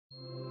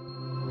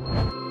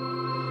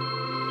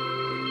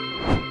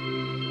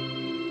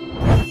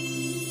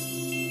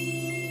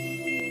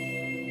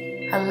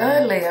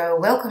Hello Leo,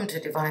 welcome to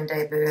Divine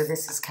Debut.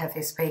 This is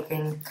Kathy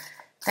speaking.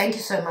 Thank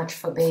you so much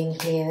for being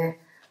here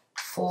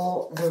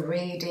for the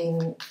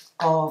reading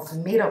of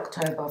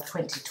mid-October of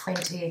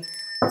 2020.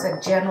 It's a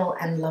general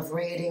and love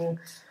reading.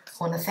 I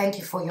want to thank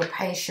you for your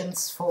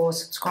patience, for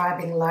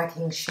subscribing,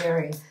 liking,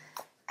 sharing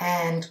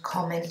and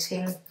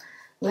commenting.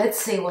 Let's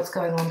see what's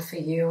going on for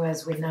you.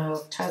 As we know,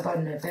 October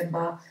and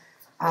November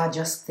are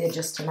just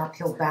an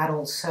uphill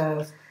battle.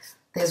 So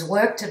there's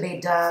work to be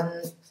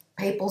done,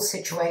 people,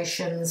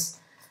 situations,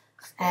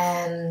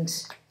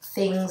 and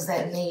things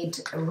that need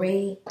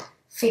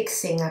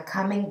refixing are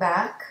coming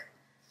back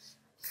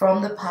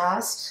from the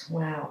past.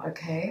 Wow,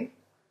 okay.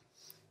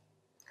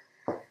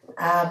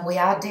 We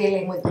are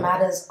dealing with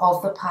matters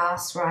of the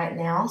past right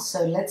now.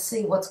 So let's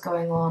see what's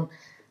going on.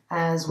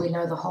 As we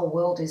know, the whole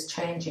world is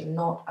changing,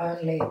 not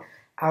only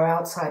our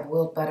outside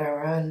world, but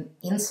our own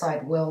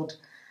inside world,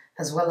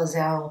 as well as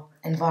our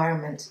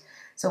environment.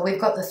 So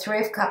we've got the Three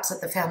of Cups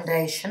at the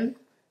foundation.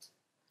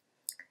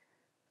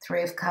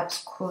 Three of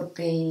Cups could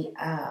be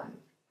a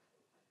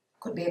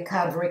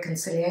card of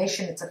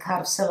reconciliation. It's a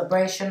card of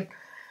celebration.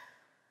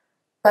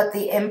 But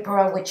the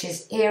Emperor, which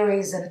is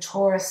Aries and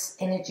Taurus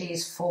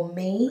energies for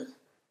me,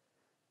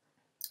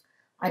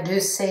 I do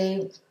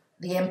see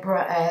the Emperor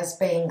as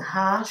being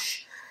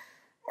harsh.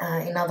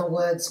 In other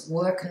words,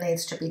 work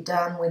needs to be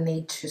done. We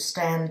need to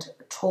stand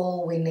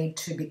tall. We need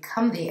to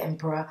become the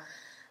Emperor,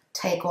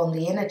 take on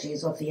the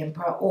energies of the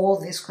Emperor. Or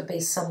this could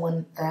be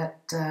someone that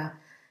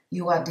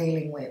you are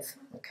dealing with,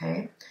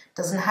 okay?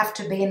 Doesn't have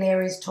to be an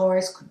Aries,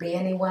 Taurus, could be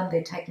anyone.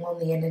 They're taking on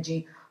the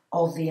energy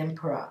of the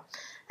Emperor.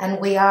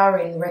 And we are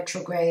in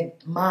retrograde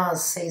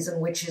Mars season,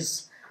 which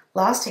is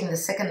lasting the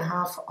second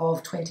half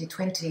of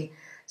 2020.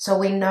 So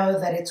we know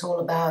that it's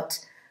all about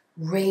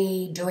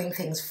redoing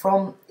things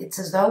from, it's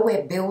as though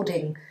we're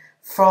building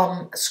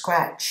from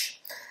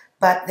scratch.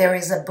 But there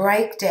is a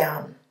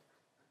breakdown,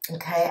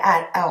 okay,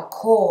 at our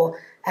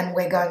core, and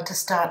we're going to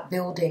start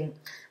building.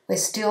 We're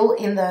still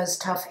in those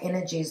tough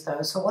energies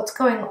though. So what's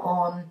going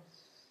on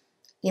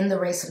in the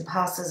recent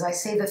past? As I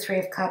see the Three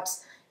of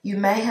Cups, you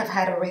may have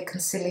had a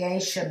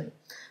reconciliation,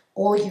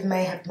 or you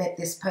may have met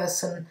this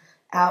person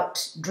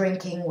out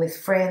drinking with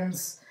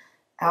friends,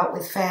 out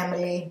with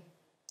family,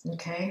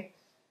 okay?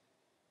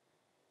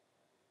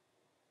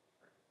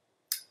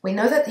 We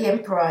know that the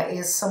Emperor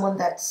is someone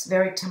that's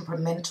very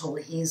temperamental.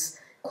 He's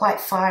quite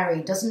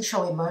fiery, doesn't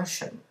show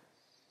emotion.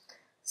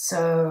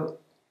 So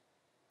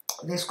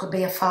this could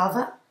be a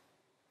father.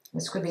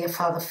 This could be a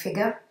father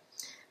figure.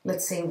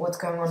 Let's see what's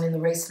going on in the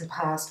recent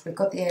past. We've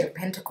got the Eight of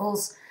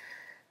Pentacles,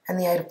 and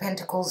the Eight of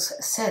Pentacles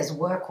says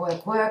work,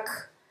 work,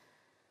 work.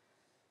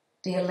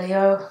 Dear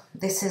Leo,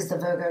 this is the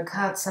Virgo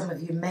card. Some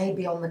of you may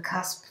be on the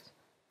cusp.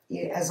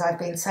 As I've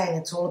been saying,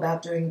 it's all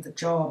about doing the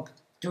job,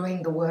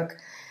 doing the work.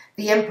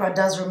 The Emperor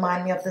does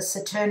remind me of the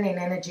Saturnian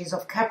energies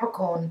of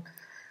Capricorn.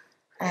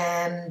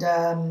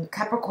 And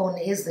Capricorn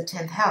is the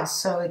 10th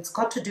house. So it's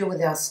got to do with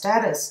our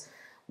status,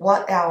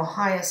 what our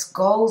highest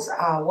goals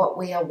are, what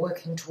we are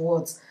working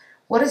towards.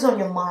 What is on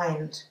your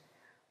mind?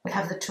 We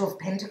have the Two of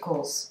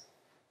Pentacles.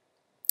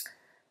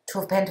 Two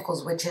of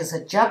Pentacles, which is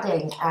a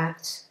juggling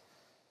act.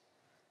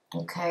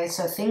 Okay,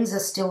 so things are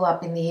still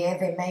up in the air.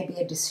 There may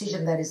be a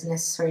decision that is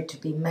necessary to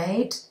be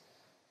made.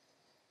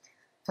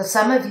 For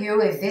some of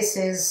you, if this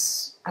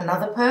is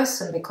another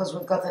person, because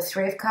we've got the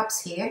Three of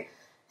Cups here,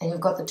 and you've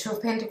got the Two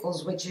of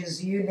Pentacles, which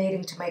is you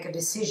needing to make a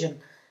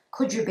decision.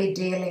 Could you be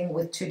dealing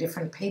with two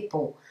different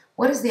people?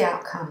 What is the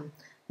outcome?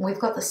 We've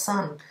got the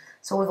Sun.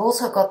 So we've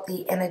also got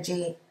the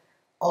energy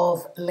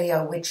of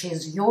Leo, which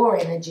is your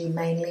energy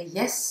mainly.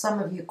 Yes, some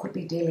of you could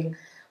be dealing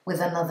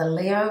with another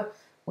Leo.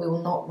 We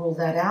will not rule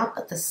that out.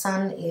 But the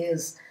Sun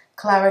is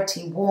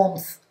clarity,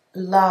 warmth,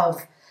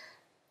 love,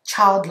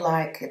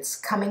 childlike. It's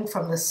coming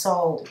from the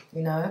soul,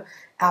 you know,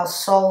 our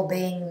soul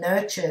being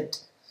nurtured,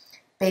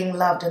 being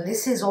loved. And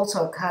this is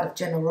also a card of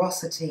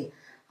generosity,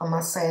 I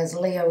must say, as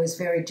Leo is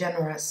very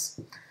generous.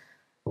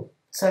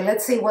 So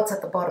let's see what's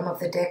at the bottom of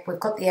the deck. We've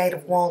got the Eight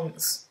of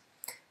Wands.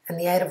 And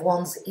the Eight of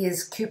Wands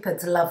is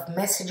Cupid's love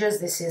messages.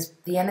 This is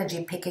the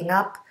energy picking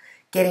up,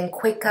 getting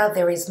quicker.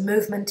 There is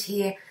movement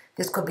here.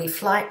 This could be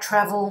flight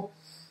travel.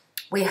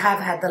 We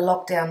have had the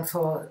lockdown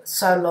for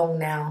so long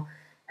now.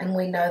 And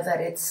we know that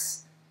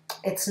it's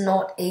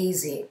not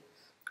easy,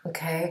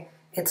 okay?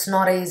 It's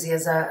not easy.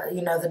 As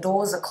you know, the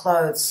doors are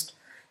closed.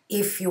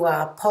 If you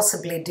are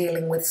possibly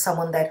dealing with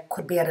someone that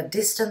could be at a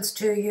distance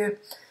to you.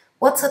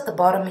 What's at the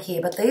bottom here?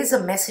 But these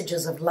are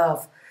messages of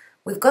love.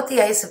 We've got the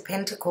Ace of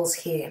Pentacles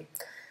here.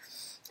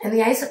 And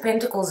the Ace of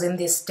Pentacles in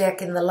this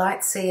deck, in the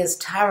Light Seer's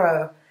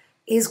Tarot,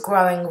 is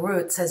growing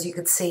roots, as you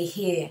could see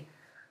here.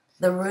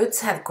 The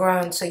roots have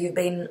grown, so you've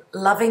been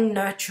loving,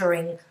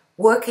 nurturing,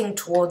 working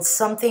towards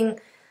something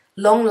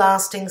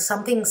long-lasting,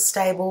 something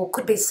stable.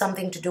 Could be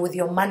something to do with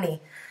your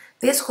money.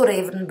 This could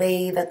even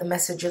be that the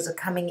messages are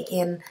coming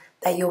in,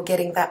 that you're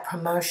getting that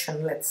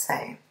promotion, let's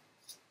say.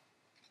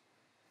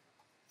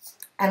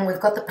 And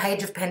we've got the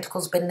Page of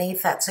Pentacles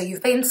beneath that. So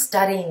you've been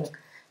studying.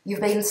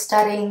 You've been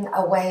studying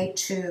a way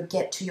to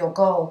get to your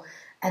goal.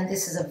 And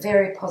this is a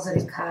very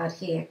positive card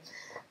here.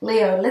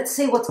 Leo, let's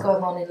see what's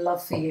going on in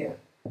love for you.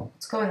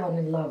 What's going on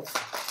in love?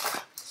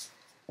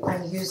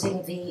 I'm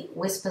using the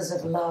Whispers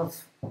of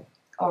Love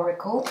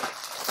Oracle.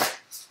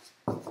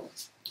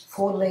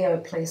 For Leo,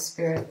 please,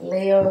 Spirit.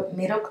 Leo,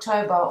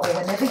 mid-October, or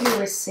whenever you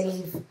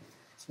receive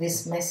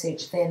this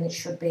message, then it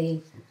should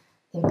be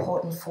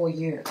important for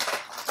you.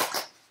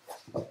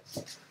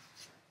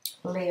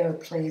 Leo,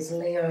 please.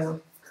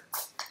 Leo.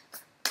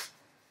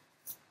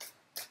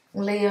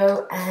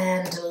 Leo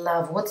and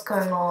love. What's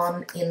going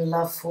on in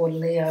love for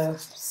Leo?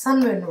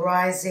 Sun, Moon,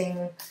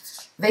 Rising,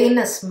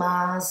 Venus,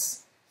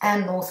 Mars,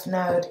 and North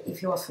Node,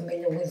 if you are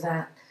familiar with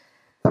that.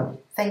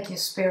 Thank you,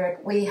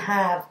 Spirit. We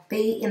have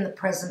be in the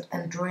present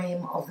and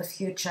dream of the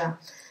future.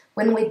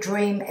 When we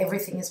dream,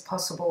 everything is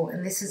possible.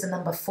 And this is a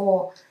number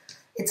 4.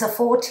 It's a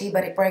 40,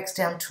 but it breaks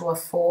down to a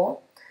 4.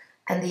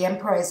 And the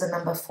Emperor is a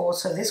number 4.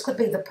 So this could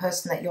be the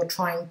person that you're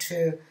trying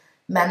to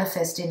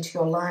manifest into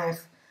your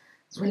life.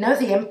 As we know,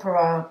 the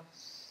Emperor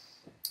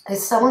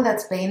is someone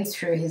that's been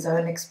through his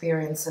own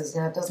experiences.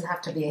 Now, it doesn't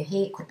have to be a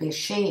he, it could be a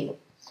she.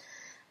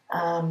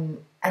 And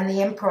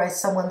the Emperor is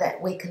someone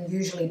that we can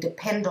usually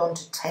depend on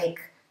to take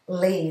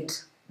lead,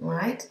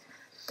 right?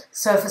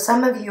 So for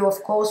some of you,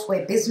 of course,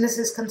 where business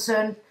is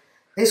concerned,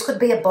 this could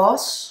be a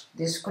boss,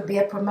 this could be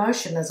a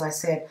promotion, as I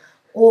said,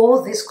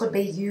 or this could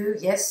be you,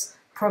 yes,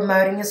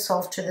 promoting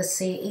yourself to the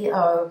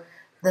CEO.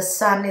 The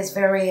Sun is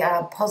very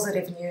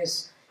positive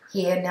news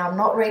here. Now, I'm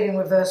not reading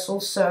reversal,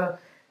 so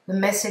the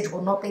message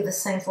will not be the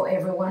same for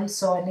everyone,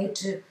 so I need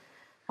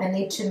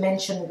to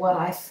mention what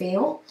I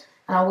feel,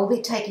 and I will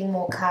be taking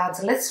more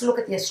cards. Let's look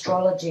at the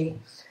astrology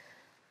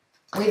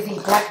with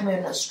the Black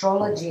Moon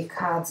astrology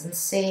cards and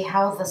see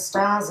how the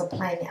stars are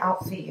playing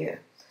out for you.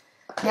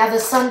 Now, the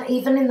Sun,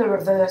 even in the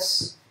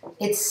reverse,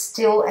 it's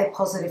still a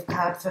positive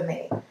card for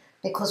me,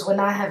 because when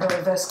I have a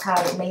reverse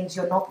card, it means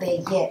you're not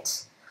there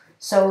yet.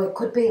 So it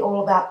could be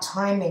all about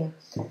timing.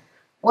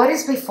 What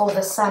is before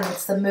the Sun?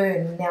 It's the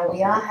Moon. Now,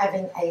 we are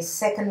having a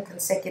second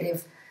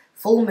consecutive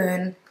full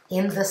moon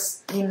in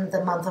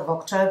the month of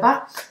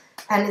October,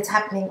 and it's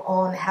happening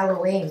on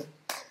Halloween.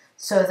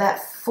 So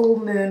that full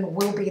moon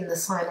will be in the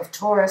sign of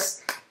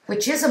Taurus,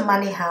 which is a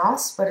money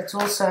house, but it's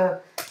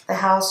also the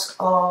house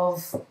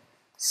of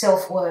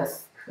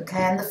self-worth,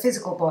 okay, and the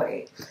physical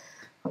body,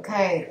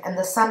 okay, and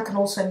the Sun can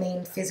also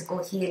mean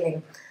physical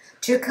healing.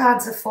 2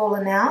 cards have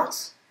fallen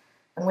out,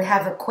 and we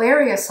have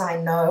Aquarius, I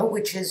know,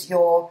 which is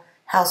your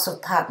house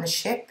of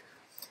partnership,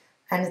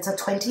 and it's a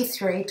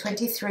 23.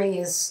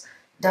 23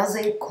 does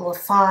equal a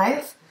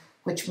 5,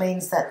 which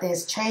means that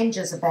there's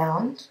changes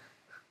abound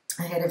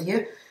ahead of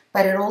you.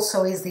 But it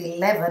also is the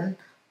 11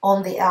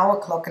 on the hour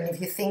clock. And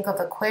if you think of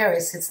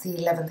Aquarius, it's the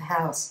 11th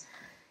house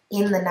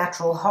in the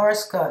natural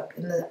horoscope,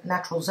 in the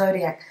natural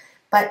zodiac.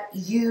 But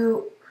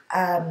you,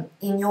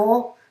 in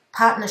your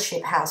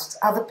partnership house,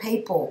 other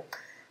people,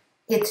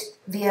 it's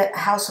the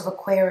house of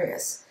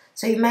Aquarius.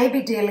 So you may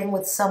be dealing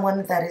with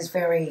someone that is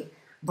very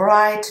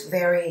bright,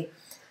 very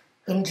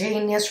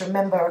ingenious.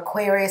 Remember,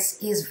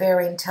 Aquarius is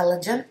very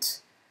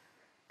intelligent.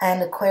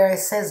 And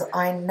Aquarius says,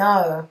 I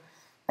know.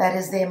 That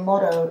is their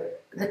motto.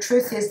 The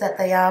truth is that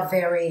they are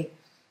very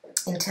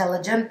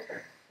intelligent.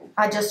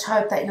 I just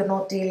hope that you're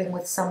not dealing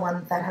with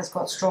someone that has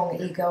got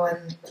strong ego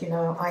and, you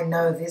know, I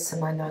know this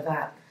and I know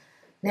that.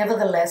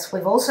 Nevertheless,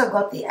 we've also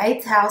got the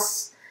 8th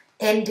house,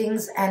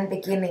 endings and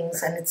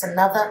beginnings, and it's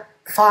another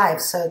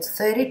 5. So it's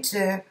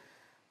 32,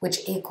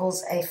 which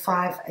equals a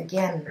 5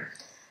 again.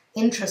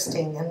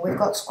 Interesting. And we've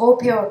got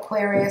Scorpio,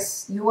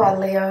 Aquarius, you are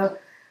Leo.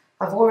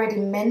 I've already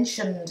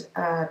mentioned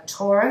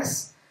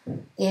Taurus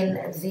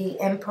in the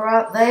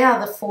Emperor. They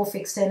are the 4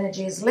 fixed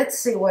energies. Let's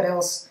see what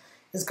else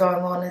is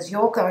going on as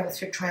you're going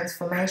through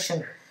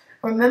transformation.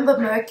 Remember,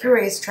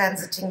 Mercury is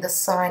transiting the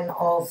sign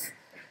of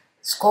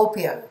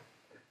Scorpio.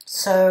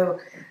 So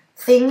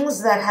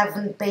things that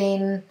haven't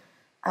been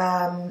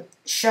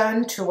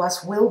shown to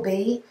us will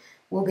be.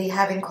 We'll be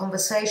having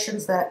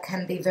conversations that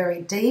can be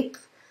very deep.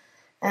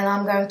 And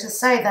I'm going to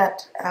say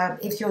that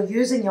if you're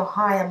using your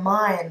higher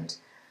mind,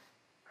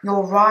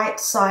 your right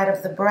side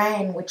of the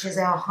brain, which is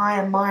our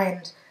higher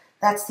mind,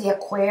 that's the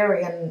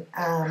Aquarian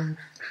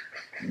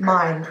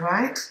mind,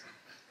 right?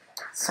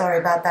 Sorry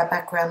about that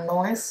background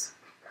noise.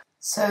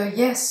 So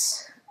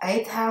yes,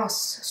 8th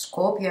house,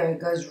 Scorpio,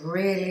 goes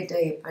really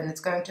deep, and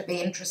it's going to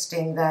be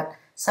interesting that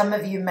some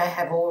of you may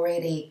have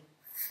already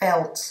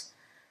felt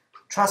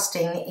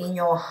trusting in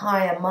your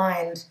higher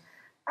mind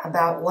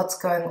about what's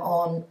going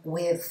on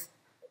with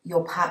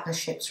your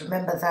partnerships.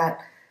 Remember that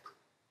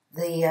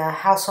the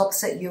house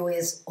opposite you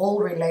is all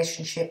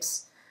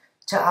relationships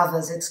to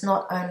others. It's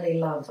not only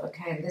love,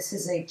 okay? This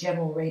is a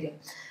general reading.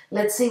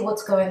 Let's see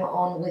what's going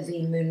on with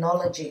the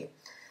Moonology.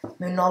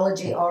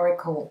 Moonology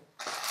Oracle.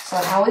 So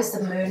how is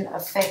the moon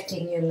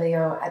affecting you,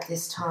 Leo, at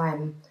this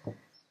time?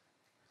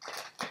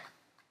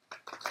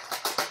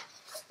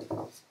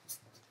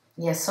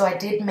 Yes, so I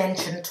did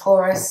mention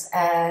Taurus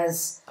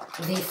as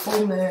the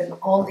full moon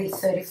on the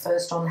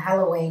 31st on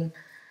Halloween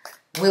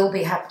will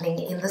be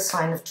happening in the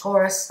sign of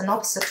Taurus, and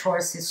opposite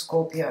Taurus is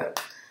Scorpio.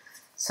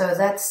 So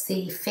that's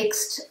the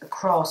fixed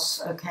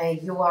cross, okay?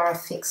 You are a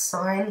fixed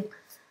sign,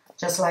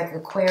 just like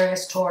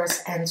Aquarius,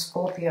 Taurus, and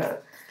Scorpio.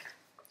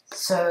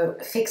 So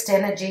fixed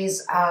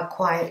energies are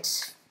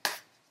quite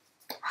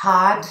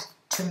hard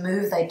to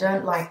move. They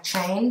don't like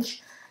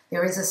change.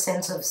 There is a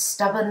sense of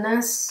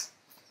stubbornness.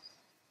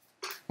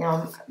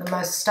 Now, the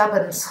most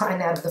stubborn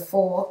sign out of the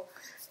 4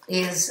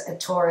 is a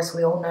Taurus.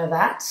 We all know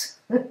that.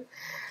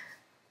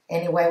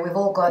 Anyway, we've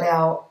all got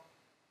our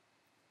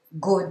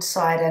good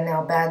side and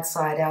our bad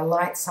side, our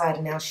light side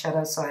and our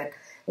shadow side.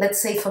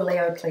 Let's see for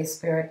Leo, please,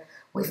 Spirit.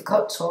 We've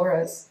got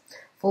Taurus.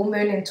 Full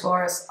moon in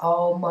Taurus.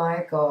 Oh,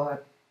 my God.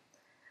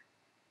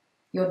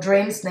 Your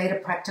dreams need a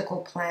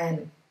practical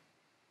plan.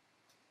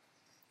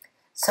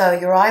 So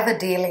you're either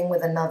dealing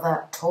with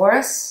another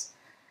Taurus,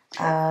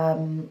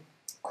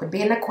 could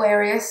be an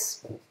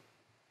Aquarius,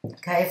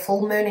 okay,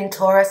 full moon in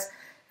Taurus.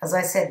 As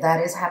I said,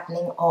 that is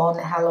happening on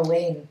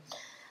Halloween.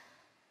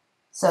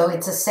 So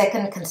it's a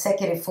second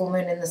consecutive full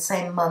moon in the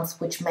same month,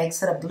 which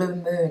makes it a blue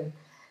moon.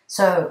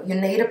 So you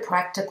need a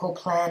practical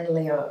plan,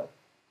 Leo.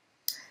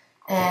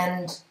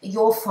 And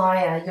you're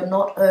fire, you're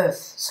not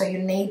earth, so you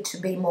need to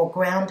be more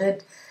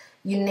grounded.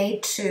 You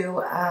need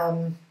to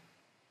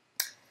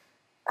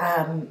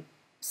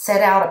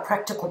set out a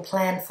practical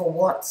plan for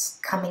what's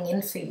coming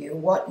in for you,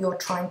 what you're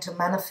trying to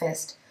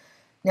manifest.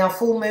 Now,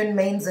 full moon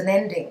means an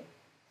ending.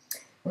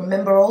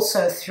 Remember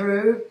also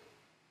through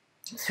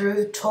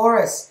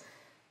Taurus,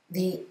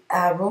 the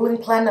ruling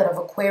planet of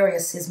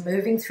Aquarius is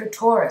moving through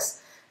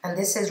Taurus, and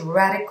this is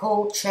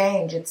radical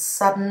change. It's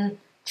sudden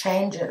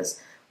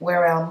changes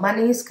where our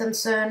money is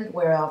concerned,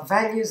 where our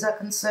values are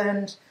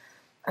concerned.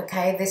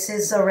 Okay, this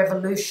is a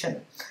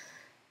revolution.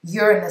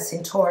 Uranus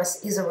in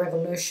Taurus is a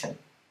revolution.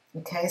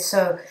 Okay,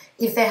 so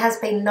if there has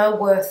been no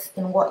worth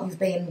in what you've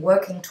been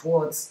working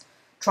towards,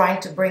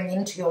 trying to bring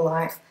into your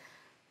life,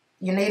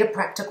 you need a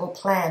practical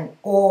plan,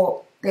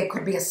 or there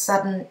could be a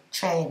sudden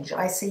change.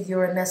 I see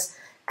Uranus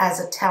as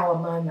a tower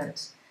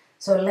moment.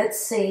 So let's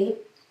see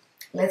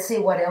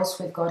what else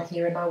we've got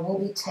here, and I will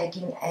be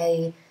taking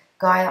a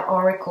Gaia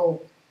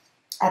oracle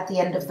at the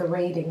end of the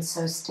reading,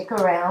 so stick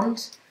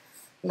around.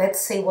 Let's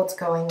see what's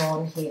going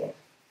on here.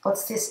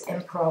 What's this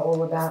Emperor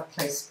all about,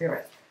 please,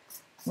 Spirit?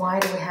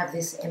 Why do we have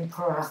this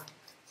Emperor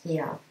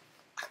here?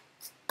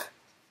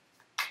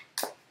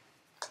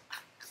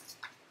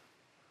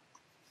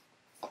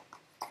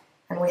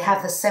 And we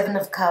have the 7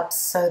 of Cups.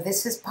 So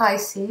this is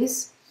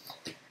Pisces.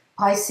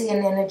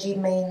 Piscean energy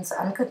means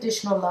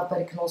unconditional love, but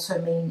it can also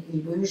mean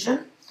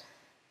illusion.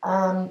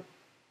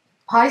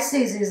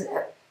 Pisces is,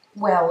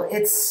 well,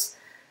 it's,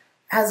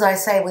 as I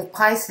say with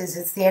Pisces,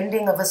 it's the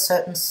ending of a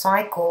certain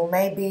cycle,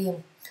 maybe,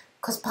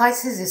 because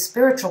Pisces is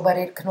spiritual, but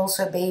it can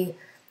also be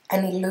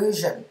an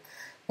illusion.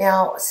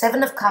 Now,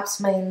 7 of Cups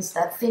means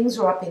that things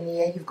are up in the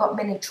air. You've got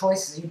many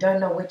choices. You don't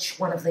know which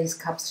one of these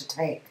cups to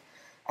take.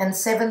 And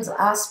 7s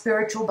are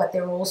spiritual, but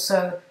they're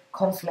also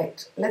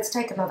conflict. Let's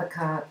take another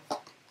card.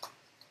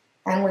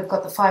 And we've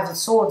got the 5 of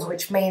Swords,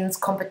 which means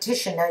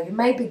competition. Now, you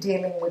may be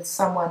dealing with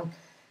someone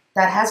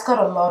that has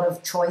got a lot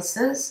of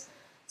choices,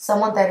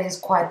 someone that is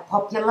quite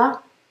popular.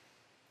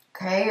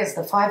 Okay, as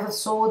the 5 of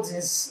Swords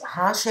is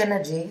harsh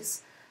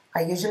energies,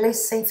 I usually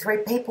see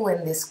 3 people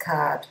in this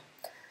card.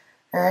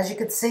 As you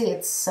can see,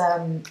 it's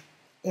a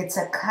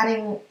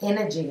cutting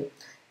energy.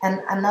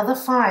 And another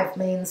 5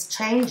 means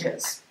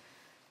changes.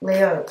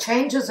 Leo,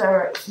 changes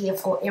are here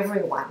for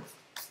everyone.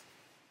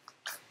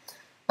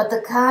 But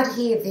the card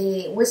here,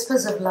 the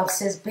Whispers of Love,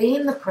 says be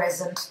in the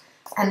present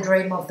and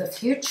dream of the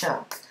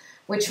future,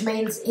 which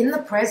means in the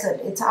present,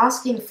 it's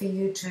asking for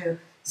you to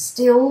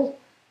still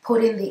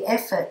put in the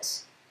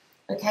effort,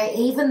 okay,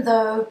 even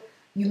though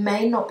you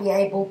may not be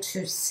able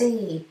to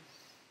see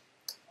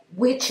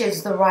which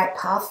is the right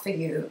path for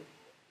you,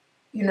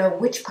 you know,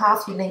 which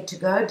path you need to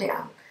go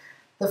down.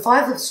 The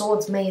 5 of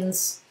Swords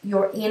means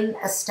you're in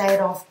a state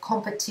of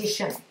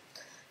competition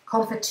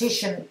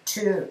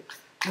to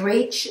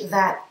reach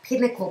that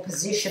pinnacle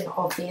position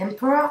of the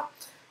Emperor,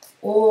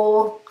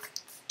 or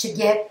to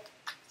get,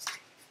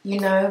 you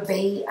know,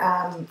 be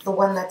the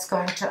one that's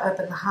going to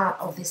open the heart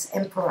of this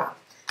Emperor,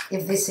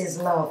 if this is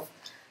love.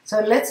 So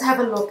let's have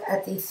a look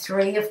at the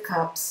 3 of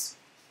Cups.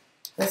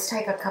 Let's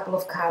take a couple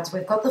of cards.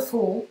 We've got the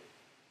Fool,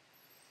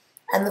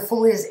 and the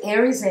Fool is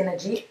Aries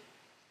energy.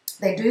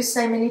 They do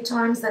say many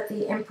times that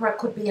the Emperor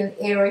could be an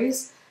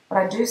Aries, but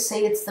I do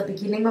see it's the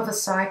beginning of a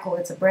cycle.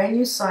 It's a brand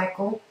new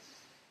cycle.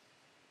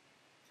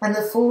 And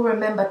the Fool,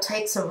 remember,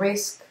 takes a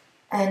risk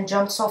and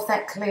jumps off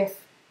that cliff.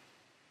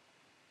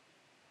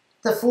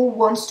 The Fool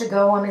wants to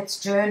go on its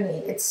journey.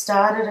 It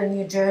started a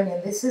new journey,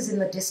 and this is in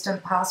the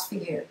distant past for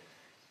you.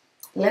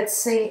 Let's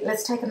see.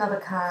 Let's take another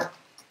card.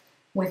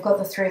 We've got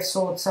the 3 of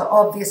Swords. So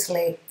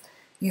obviously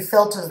you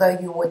felt as though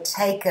you were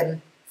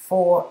taken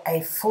for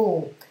a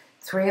fool.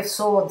 3 of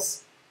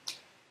Swords.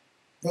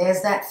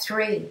 There's that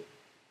 3.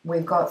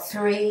 We've got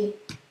 3.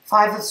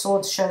 5 of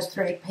Swords shows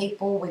 3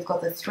 people. We've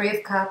got the 3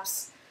 of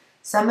Cups.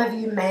 Some of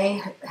you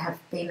may have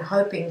been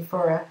hoping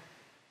for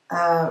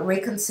a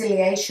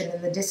reconciliation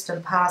in the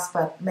distant past,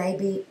 but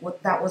maybe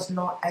that was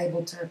not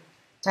able to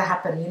to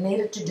happen. You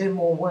needed to do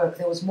more work.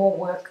 There was more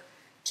work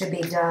to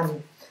be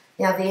done.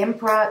 Now the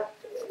Emperor,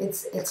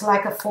 it's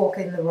like a fork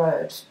in the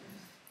road.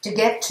 To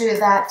get to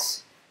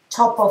that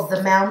top of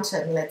the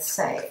mountain, let's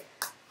say,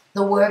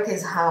 the work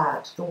is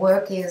hard. The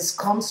work is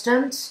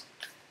constant,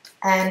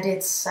 and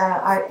it's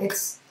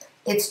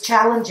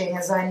challenging,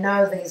 as I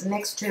know these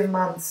next 2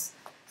 months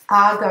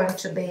are going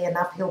to be an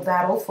uphill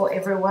battle for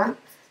everyone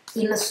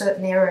in a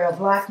certain area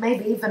of life,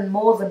 maybe even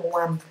more than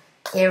one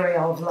area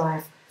of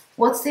life.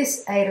 What's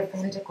this Eight of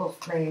Pentacles,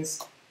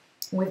 please?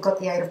 We've got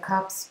the Eight of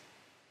Cups.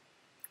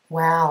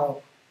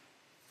 Wow.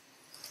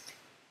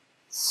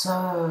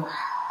 So,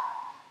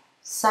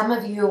 some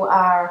of you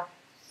are,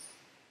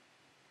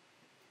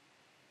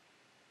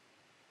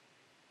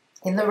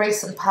 in the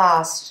recent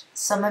past,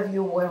 some of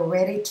you were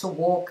ready to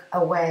walk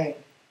away.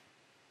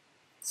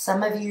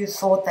 Some of you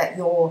thought that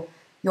your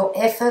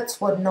efforts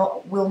will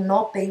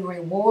not be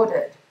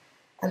rewarded.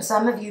 And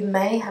some of you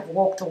may have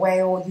walked away,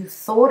 or you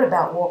thought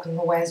about walking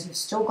away, as you've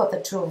still got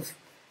the Two of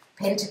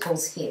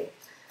Pentacles here.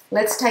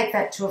 Let's take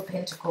that Two of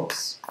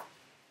Pentacles.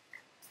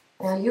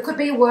 Now, you could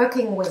be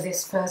working with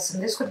this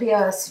person. This could be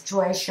a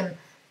situation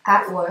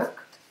at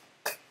work.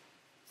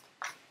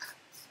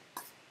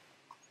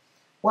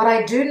 What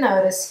I do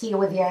notice here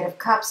with the Eight of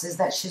Cups is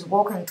that she's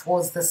walking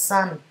towards the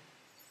sun.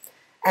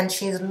 And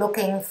she's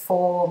looking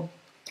for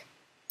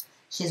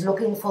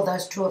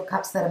those Two of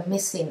Cups that are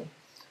missing.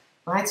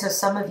 Right? So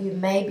some of you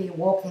may be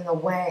walking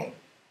away,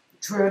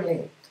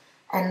 truly,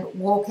 and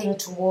walking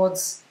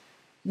towards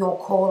your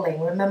calling.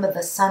 Remember,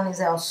 the sun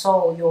is our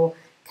soul. You're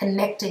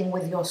connecting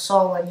with your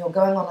soul and you're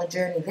going on a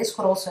journey. This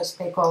could also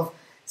speak of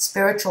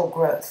spiritual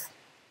growth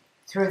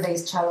through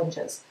these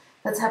challenges.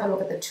 Let's have a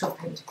look at the Two of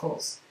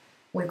Pentacles.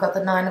 We've got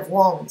the Nine of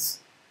Wands.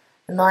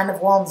 The Nine of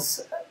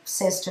Wands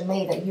says to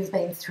me that you've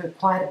been through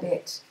quite a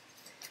bit.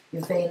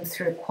 You've been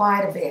through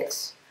quite a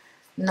bit.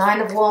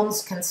 Nine of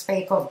Wands can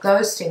speak of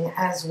ghosting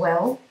as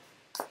well.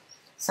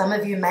 Some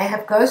of you may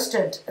have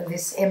ghosted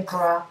this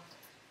Emperor,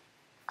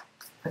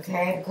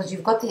 okay, because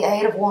you've got the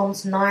Eight of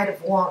Wands, Nine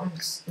of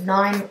Wands.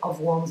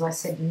 I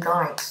said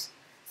Knight.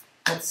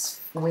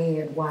 That's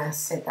weird why I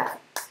said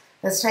that.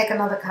 Let's take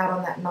another card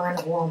on that Nine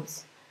of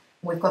Wands.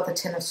 We've got the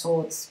Ten of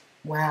Swords.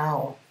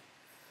 Wow.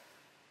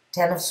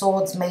 Ten of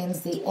Swords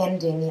means the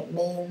ending. It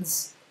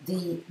means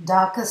the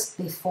darkest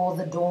before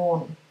the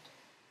dawn.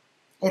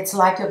 It's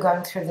like you're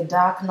going through the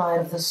dark night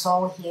of the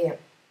soul here.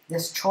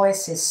 This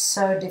choice is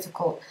so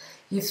difficult.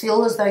 You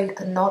feel as though you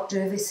cannot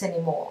do this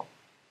anymore.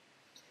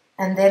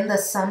 And then the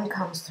sun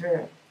comes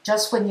through.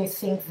 Just when you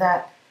think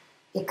that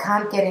it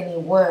can't get any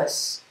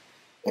worse,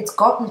 it's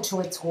gotten to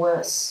its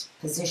worst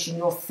position.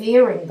 You're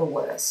fearing the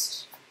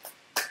worst.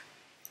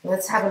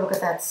 Let's have a look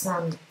at that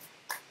sun.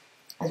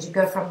 As you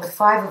go from the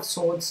Five of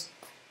Swords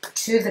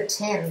to the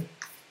 10.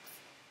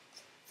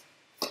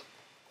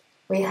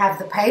 We have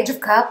the Page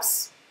of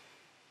Cups.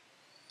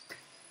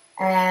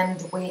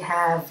 And we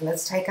have,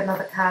 let's take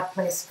another card,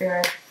 please,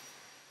 Spirit.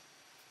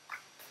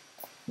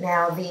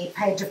 Now, the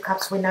Page of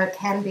Cups we know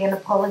can be an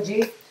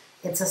apology.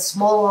 It's a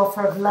small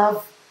offer of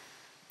love.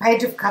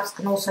 Page of Cups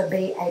can also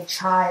be a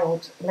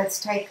child.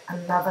 Let's take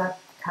another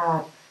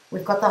card.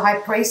 We've got the High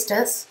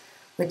Priestess,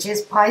 which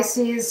is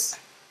Pisces,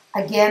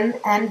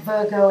 again, and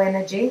Virgo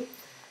energy.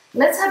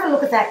 Let's have a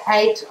look at that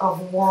Eight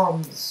of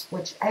Wands,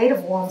 which Eight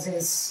of Wands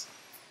is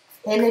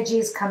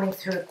energies coming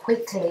through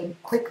quickly,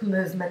 quick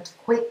movement,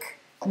 quick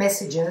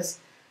messages.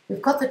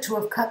 We've got the Two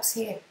of Cups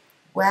here.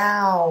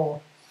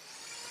 Wow.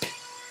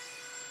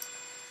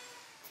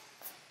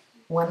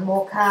 One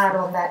more card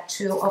on that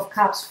Two of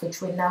Cups, which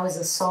we know is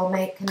a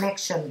soulmate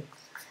connection.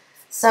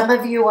 Some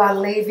of you are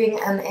leaving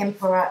an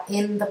Emperor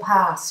in the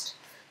past.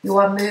 You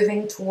are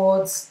moving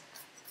towards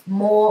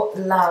more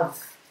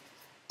love,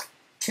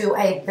 to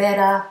a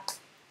better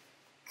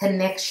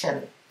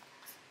connection,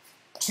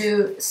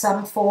 to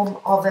some form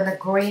of an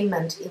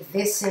agreement. If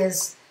this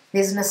is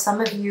business,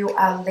 some of you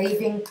are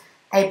leaving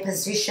a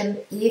position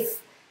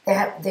if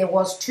there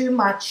was too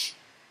much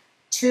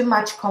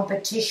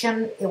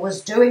competition. It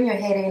was doing your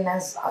head in,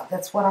 as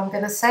that's what I'm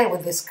going to say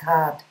with this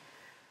card.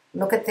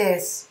 Look at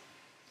this.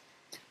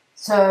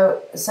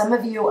 So some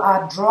of you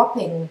are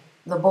dropping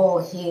the ball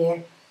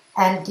here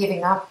and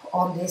giving up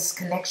on this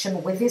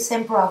connection with this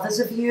Emperor. Others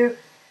of you,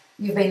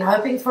 you've been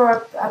hoping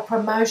for a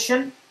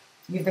promotion.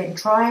 You've been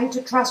trying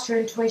to trust your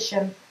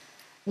intuition.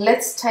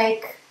 Let's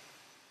take,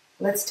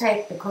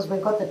 because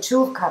we've got the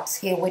Two of Cups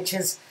here, which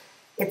is,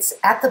 it's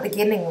at the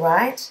beginning,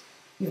 right?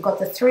 You've got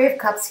the Three of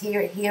Cups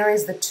here. Here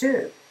is the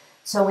Two.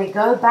 So we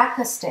go back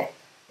a step.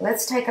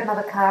 Let's take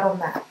another card on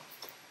that.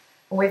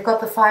 And we've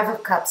got the Five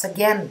of Cups.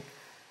 Again,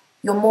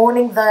 you're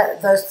mourning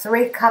those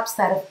 3 cups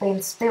that have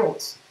been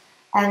spilt.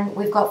 And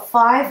we've got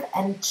 5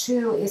 and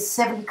 2 is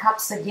 7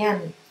 cups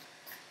again.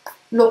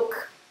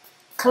 Look,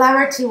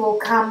 clarity will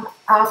come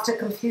after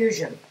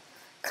confusion.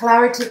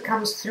 Clarity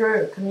comes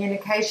through.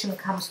 Communication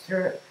comes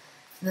through.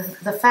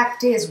 The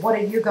fact is, what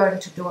are you going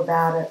to do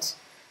about it?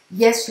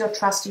 Yes, you're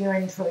trusting your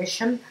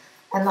intuition.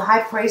 And the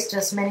High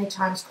Priestess many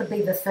times could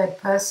be the third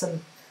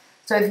person.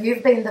 So if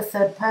you've been the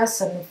third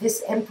person, if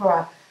this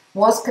Emperor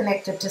was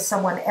connected to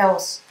someone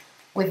else.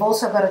 We've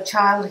also got a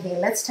child here.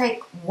 Let's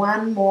take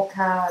one more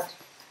card.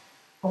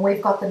 And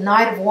we've got the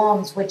Knight of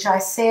Wands, which I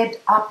said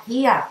up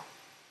here.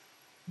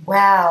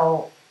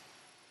 Wow.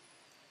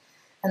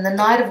 And the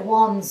Knight of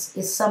Wands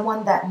is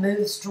someone that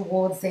moves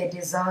towards their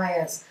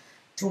desires,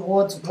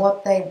 towards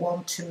what they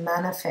want to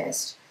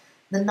manifest.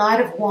 The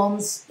Knight of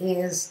Wands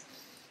is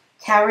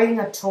carrying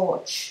a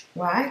torch,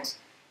 right?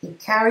 He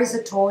carries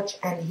a torch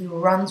and he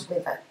runs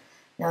with it.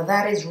 Now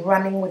that is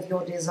running with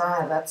your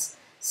desire. That's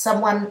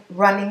someone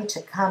running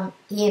to come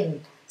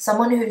in.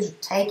 Someone who's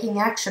taking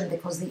action,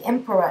 because the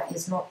Emperor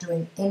is not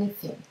doing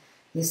anything.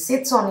 He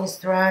sits on his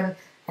throne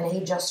and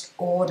he just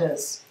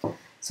orders.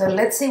 So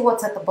let's see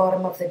what's at the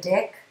bottom of the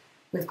deck.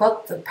 We've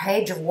got the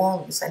Page of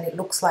Wands and it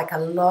looks like a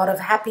lot of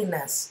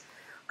happiness.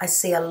 I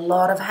see a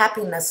lot of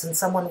happiness and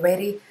someone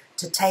ready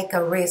to take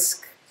a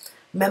risk.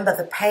 Remember,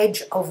 the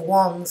Page of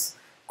Wands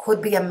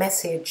could be a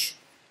message.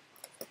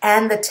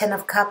 And the Ten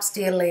of Cups,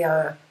 dear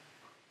Leo.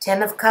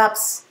 Ten of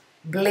Cups,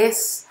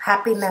 bliss,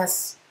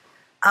 happiness.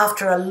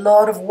 After a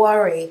lot of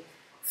worry,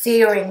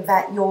 fearing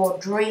that your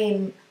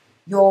dream,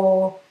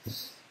 your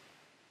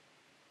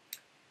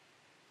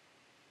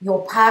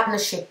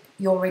partnership,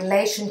 your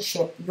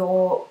relationship,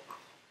 your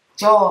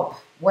job,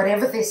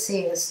 whatever this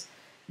is,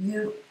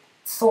 you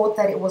thought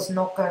that it was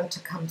not going to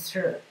come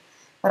through.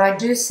 But I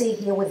do see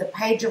here with the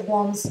Page of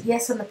Wands,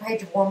 yes, and the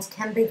Page of Wands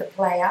can be the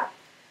player.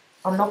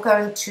 I'm not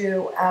going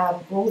to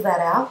rule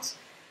that out,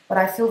 but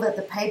I feel that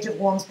the Page of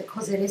Wands,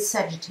 because it is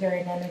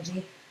Sagittarian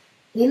energy,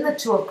 in the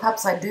Two of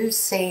Cups, I do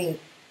see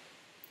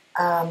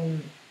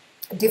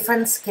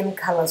different skin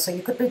color. So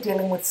you could be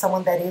dealing with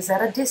someone that is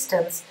at a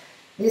distance.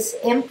 This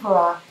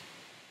Emperor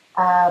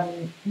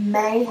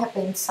may have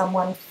been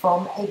someone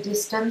from a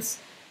distance,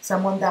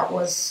 someone that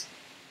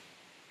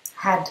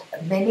had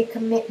many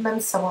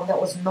commitments, someone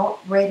that was not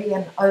ready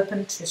and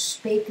open to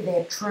speak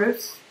their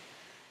truth.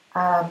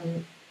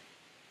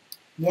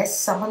 Yes,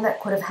 someone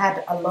that could have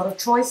had a lot of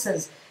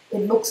choices. It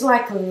looks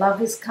like love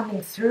is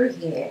coming through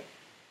here.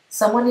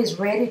 Someone is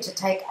ready to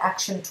take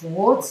action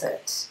towards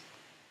it,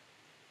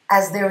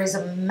 as there is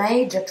a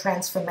major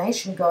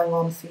transformation going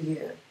on for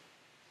you.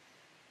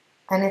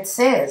 And it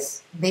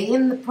says, be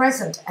in the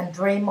present and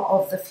dream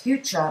of the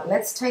future.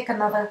 Let's take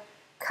another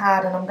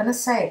card, and I'm going to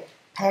say,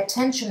 pay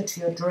attention to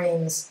your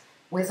dreams.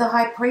 With the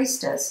High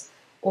Priestess,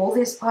 all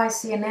this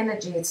Piscean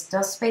energy, it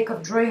does speak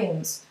of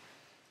dreams.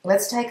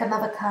 Let's take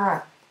another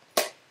card.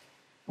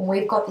 And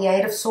we've got the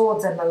Eight of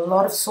Swords, and a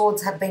lot of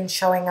swords have been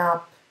showing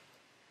up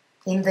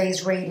in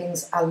these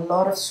readings, a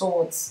lot of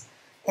swords,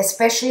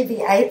 especially the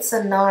 8s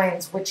and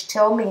 9s, which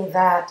tell me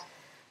that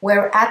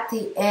we're at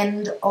the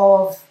end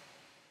of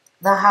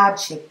the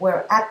hardship.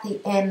 We're at the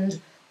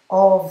end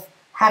of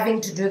having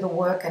to do the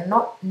work and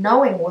not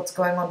knowing what's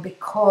going on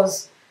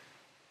because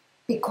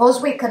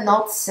we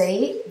cannot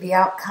see the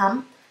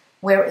outcome.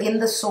 We're in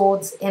the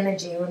swords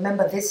energy.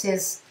 Remember, this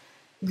is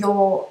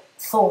your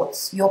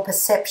thoughts, your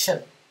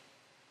perception.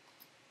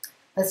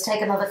 Let's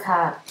take another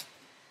card.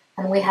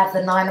 And we have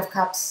the Nine of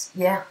Cups.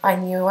 Yeah, I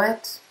knew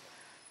it.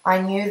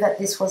 I knew that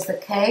this was the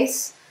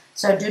case.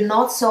 So do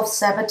not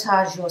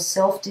self-sabotage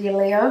yourself, dear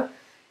Leo.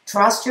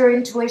 Trust your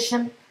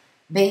intuition.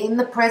 Be in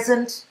the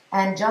present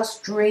and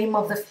just dream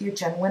of the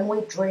future. And when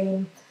we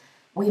dream,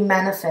 we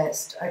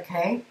manifest,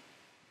 okay?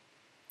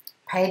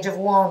 Page of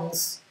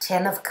Wands,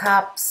 Ten of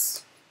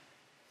Cups,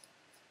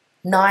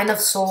 Nine of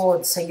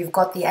Swords. So you've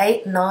got the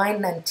 8,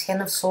 9, and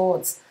 10 of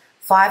Swords.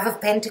 5 of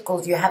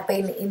Pentacles. You have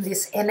been in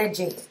this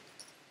energy.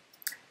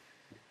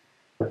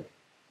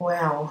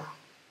 Wow.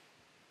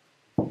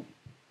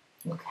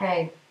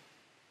 Okay.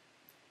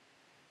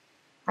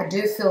 I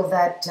do feel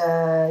that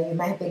you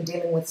may have been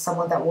dealing with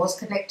someone that was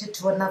connected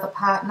to another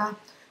partner,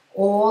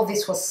 or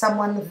this was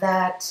someone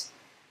that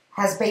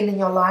has been in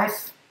your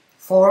life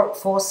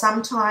for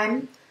some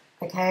time,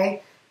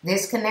 okay?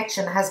 This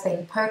connection has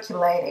been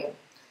percolating.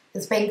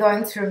 It's been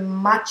going through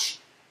much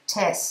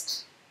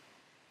test,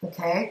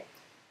 okay?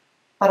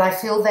 But I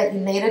feel that you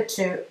needed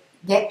to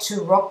get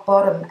to rock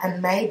bottom,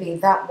 and maybe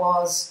that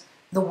was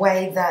the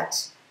way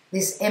that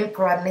this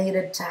Emperor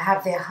needed to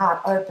have their heart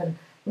open.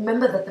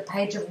 Remember that the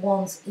Page of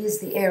Wands is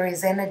the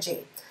Aries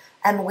energy.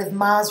 And with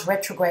Mars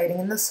retrograding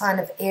in the sign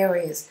of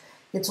Aries,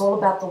 it's all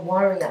about the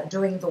warrior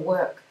doing the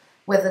work.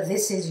 Whether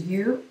this is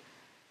you,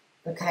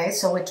 okay,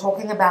 so we're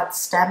talking about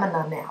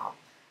stamina now.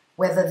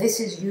 Whether this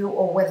is you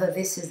or whether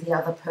this is the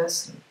other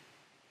person.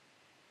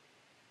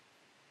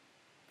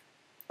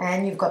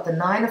 And you've got the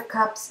 9 of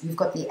Cups, you've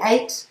got the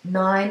 8,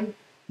 9,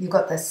 you've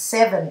got the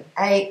 7,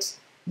 8,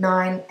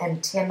 9,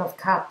 and 10 of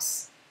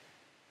Cups,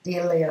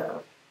 dear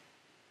Leo.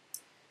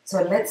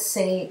 So let's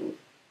see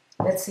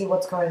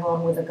what's going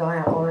on with the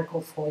Gaia Oracle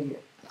for you.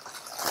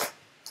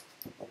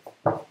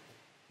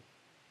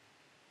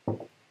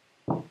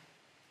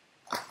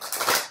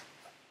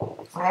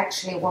 I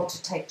actually want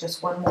to take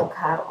just one more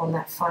card on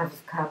that 5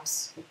 of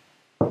Cups.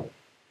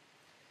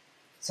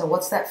 So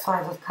what's that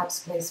 5 of Cups,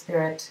 please,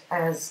 Spirit?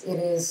 As it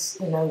is,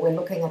 you know, we're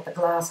looking at the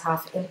glass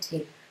half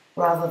empty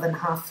rather than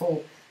half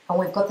full. And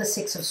we've got the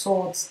 6 of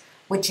Swords,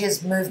 which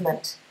is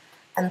movement.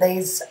 and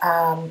these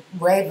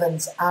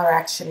ravens are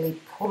actually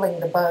pulling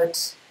the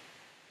boat,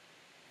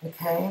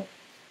 okay,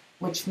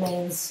 which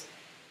means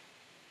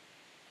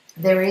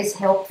there is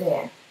help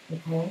there,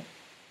 okay?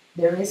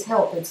 There is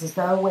help. It's as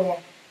though we're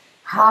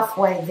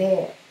halfway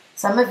there.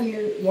 Some of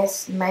you,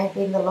 yes, you may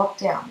be in the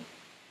lockdown,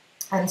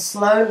 and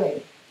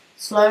slowly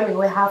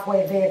we're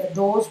halfway there. The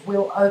doors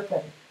will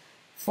open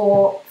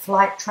for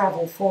flight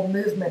travel, for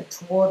movement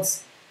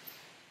towards,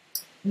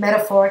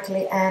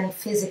 metaphorically and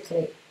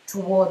physically,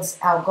 towards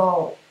our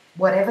goal,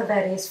 whatever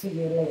that is for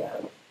you,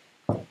 Leo.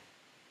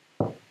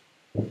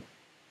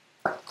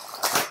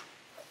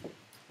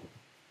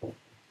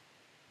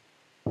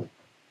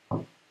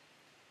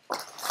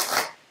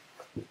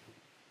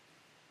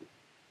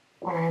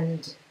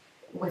 And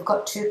we've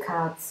got two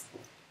cards.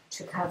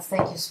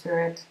 Thank you,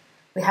 Spirit.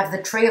 We have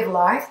the Tree of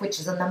Life, which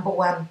is the number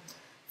 1.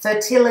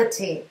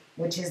 Fertility,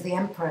 which is the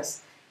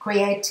Empress.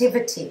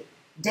 Creativity,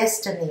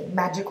 destiny,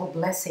 magical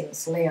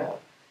blessings, Leo.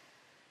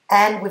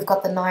 And we've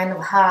got the 9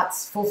 of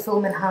Hearts,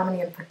 fulfillment,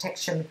 harmony, and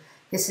protection.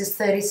 This is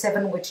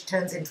 37, which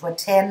turns into a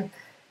 10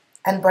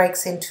 and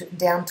breaks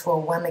down to a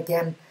 1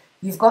 again.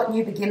 You've got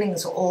new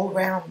beginnings all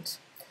round.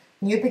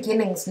 New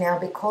beginnings now,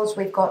 because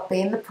we've got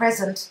be in the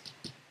present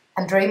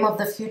and dream of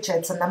the future.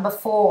 It's a number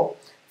 4.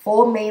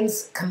 4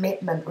 means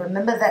commitment.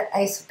 Remember that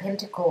Ace of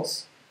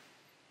Pentacles.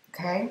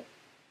 Okay?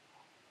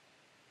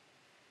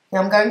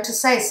 Now I'm going to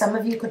say some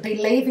of you could be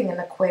leaving an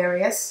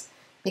Aquarius,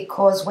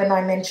 because when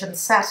I mentioned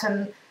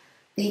Saturn,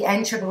 the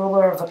ancient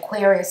ruler of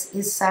Aquarius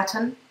is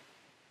Saturn.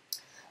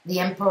 The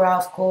Emperor,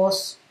 of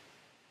course,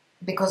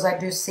 because I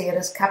do see it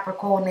as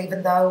Capricorn,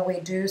 even though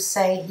we do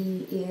say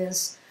he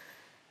is,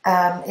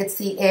 it's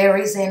the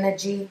Aries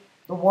energy,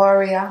 the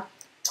warrior,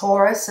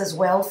 Taurus as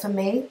well for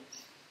me.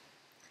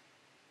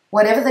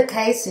 Whatever the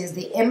case is,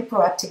 the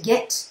Emperor, to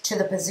get to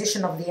the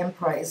position of the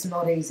Emperor is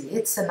not easy.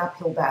 It's an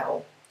uphill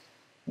battle.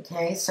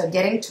 Okay, so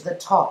getting to the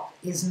top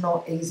is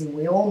not easy.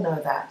 We all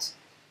know that.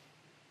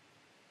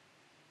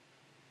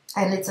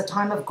 And it's a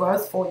time of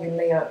growth for you,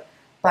 Leo.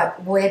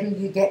 But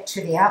when you get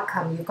to the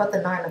outcome, you've got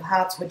the 9 of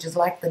Hearts, which is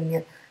like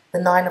the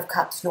 9 of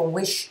Cups. Your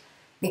wish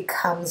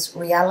becomes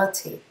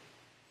reality.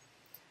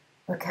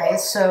 Okay,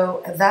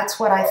 so that's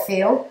what I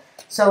feel.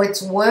 So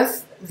it's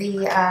worth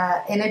the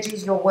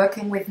energies you're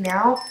working with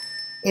now.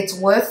 It's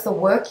worth the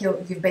work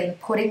you've been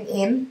putting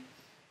in.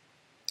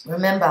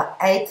 Remember,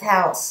 8th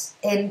house,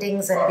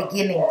 endings and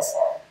beginnings.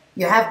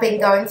 You have been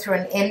going through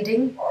an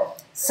ending.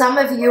 Some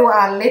of you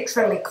are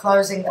literally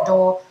closing the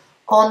door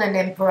on an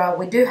Emperor.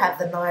 We do have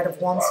the Knight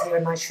of Wands here,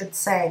 and I should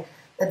say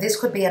that this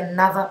could be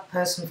another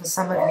person for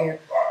some of you.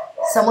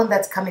 Someone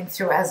that's coming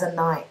through as a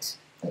Knight,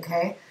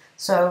 okay?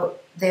 So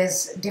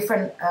there's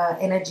different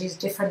energies,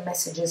 different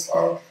messages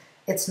here.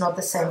 It's not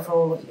the same for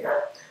all of you.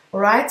 All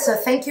right, so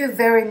thank you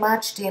very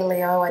much, dear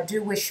Leo. I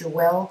do wish you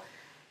well.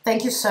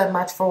 Thank you so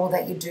much for all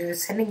that you do.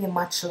 Sending you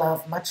much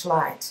love, much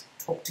light.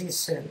 Talk to you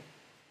soon.